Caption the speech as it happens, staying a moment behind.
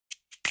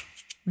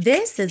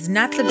This is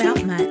Nuts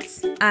About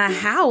Mutts, a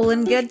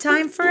howlin' good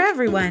time for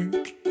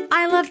everyone.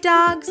 I love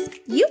dogs,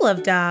 you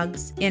love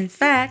dogs. In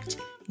fact,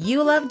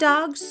 you love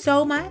dogs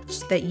so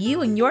much that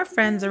you and your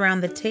friends around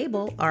the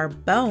table are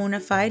bona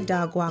fide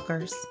dog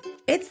walkers.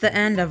 It's the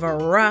end of a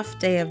rough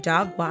day of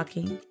dog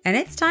walking, and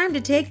it's time to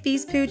take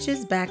these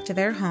pooches back to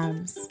their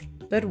homes.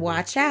 But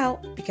watch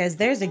out, because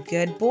there's a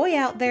good boy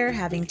out there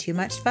having too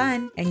much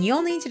fun, and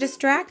you'll need to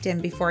distract him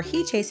before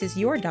he chases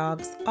your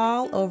dogs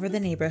all over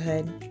the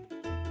neighborhood.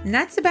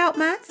 Nuts About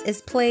Mutts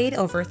is played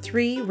over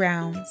 3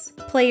 rounds.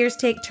 Players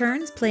take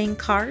turns playing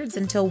cards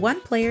until one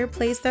player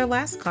plays their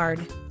last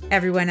card.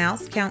 Everyone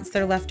else counts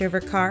their leftover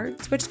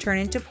cards, which turn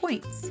into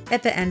points.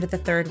 At the end of the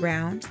 3rd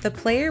round, the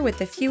player with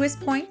the fewest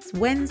points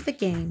wins the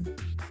game.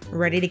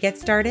 Ready to get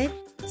started?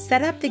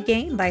 Set up the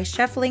game by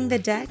shuffling the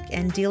deck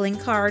and dealing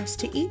cards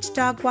to each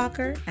dog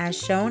walker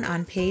as shown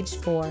on page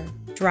 4.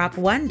 Drop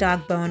 1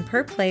 dog bone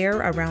per player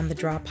around the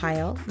draw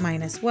pile,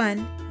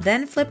 -1,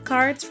 then flip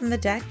cards from the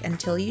deck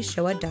until you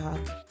show a dog.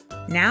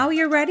 Now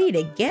you're ready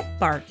to get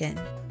barkin'.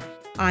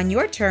 On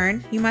your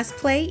turn, you must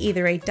play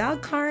either a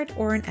dog card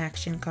or an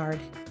action card.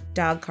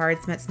 Dog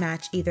cards must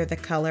match either the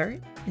color,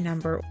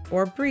 number,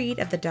 or breed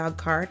of the dog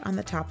card on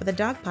the top of the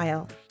dog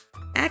pile.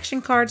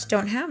 Action cards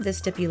don't have this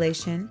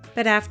stipulation,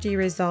 but after you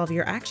resolve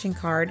your action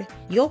card,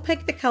 you'll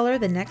pick the color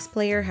the next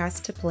player has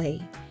to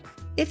play.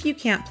 If you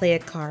can't play a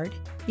card,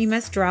 you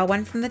must draw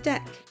one from the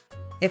deck.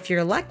 If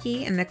you're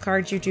lucky and the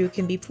card you drew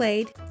can be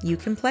played, you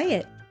can play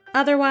it.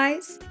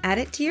 Otherwise, add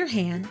it to your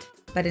hand,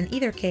 but in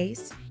either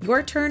case,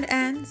 your turn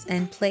ends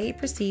and play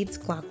proceeds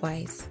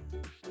clockwise.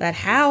 But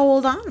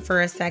hold on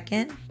for a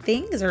second,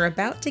 things are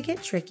about to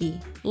get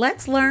tricky.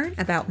 Let's learn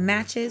about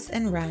matches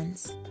and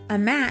runs. A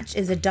match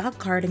is a dog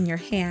card in your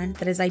hand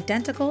that is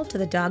identical to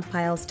the dog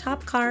pile's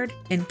top card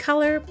in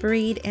color,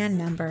 breed, and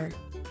number.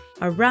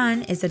 A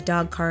run is a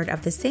dog card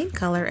of the same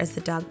color as the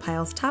dog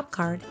pile's top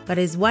card, but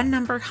is 1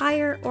 number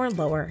higher or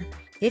lower.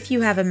 If you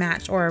have a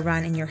match or a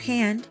run in your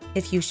hand,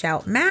 if you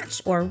shout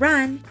match or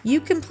run, you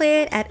can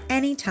play it at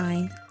any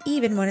time,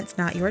 even when it's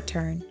not your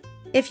turn.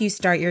 If you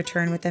start your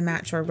turn with a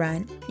match or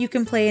run, you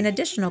can play an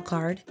additional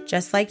card,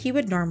 just like you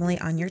would normally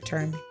on your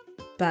turn.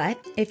 But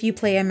if you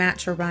play a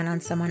match or run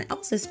on someone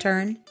else's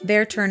turn,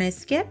 their turn is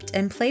skipped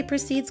and play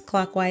proceeds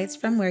clockwise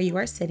from where you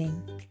are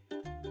sitting.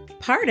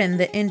 Pardon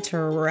the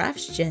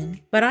interruption,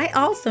 but I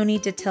also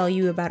need to tell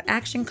you about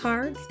action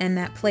cards and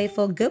that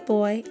playful good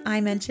boy I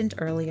mentioned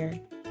earlier.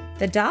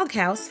 The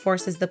doghouse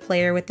forces the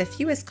player with the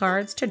fewest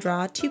cards to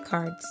draw 2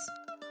 cards.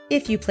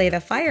 If you play the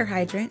fire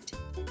hydrant,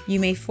 you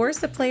may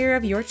force a player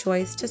of your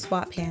choice to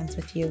swap hands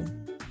with you.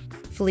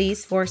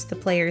 Fleas force the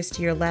players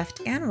to your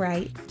left and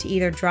right to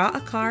either draw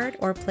a card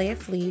or play a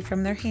flea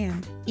from their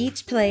hand.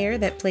 Each player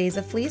that plays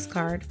a flea's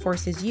card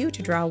forces you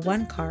to draw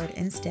 1 card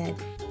instead.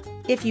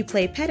 If you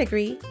play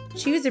pedigree,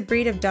 choose a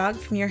breed of dog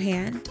from your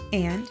hand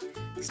and,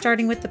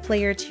 starting with the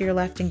player to your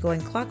left and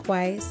going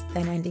clockwise,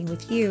 then ending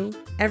with you,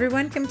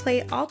 everyone can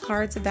play all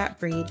cards of that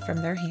breed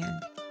from their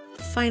hand.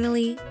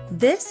 Finally,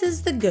 this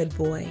is the good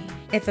boy.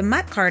 If a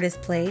mutt card is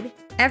played,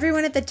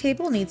 everyone at the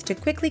table needs to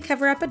quickly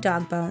cover up a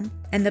dog bone,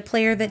 and the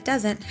player that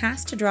doesn't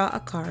has to draw a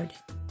card.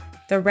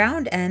 The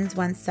round ends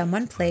once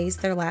someone plays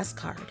their last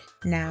card.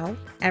 Now,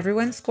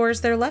 everyone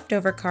scores their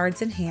leftover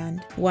cards in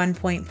hand, 1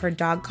 point per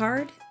dog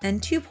card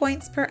and 2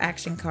 points per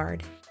action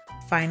card.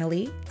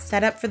 Finally,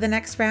 set up for the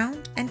next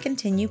round and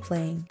continue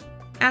playing.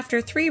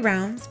 After 3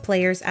 rounds,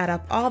 players add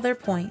up all their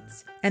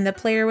points, and the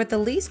player with the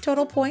least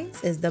total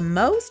points is the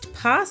most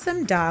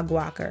possum dog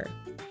walker.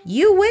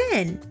 You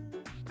win!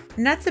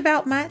 Nuts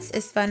About Mutts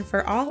is fun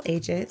for all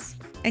ages,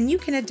 and you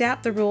can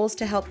adapt the rules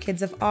to help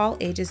kids of all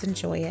ages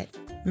enjoy it.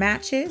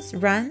 Matches,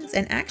 runs,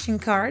 and action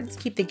cards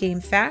keep the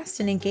game fast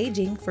and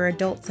engaging for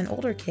adults and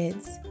older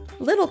kids.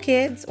 Little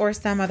kids, or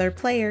some other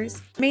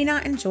players, may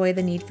not enjoy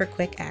the need for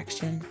quick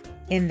action.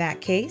 In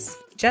that case,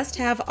 just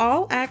have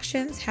all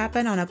actions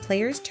happen on a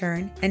player's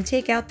turn and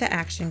take out the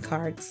action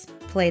cards.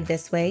 Played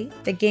this way,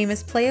 the game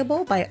is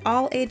playable by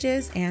all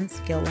ages and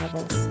skill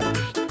levels.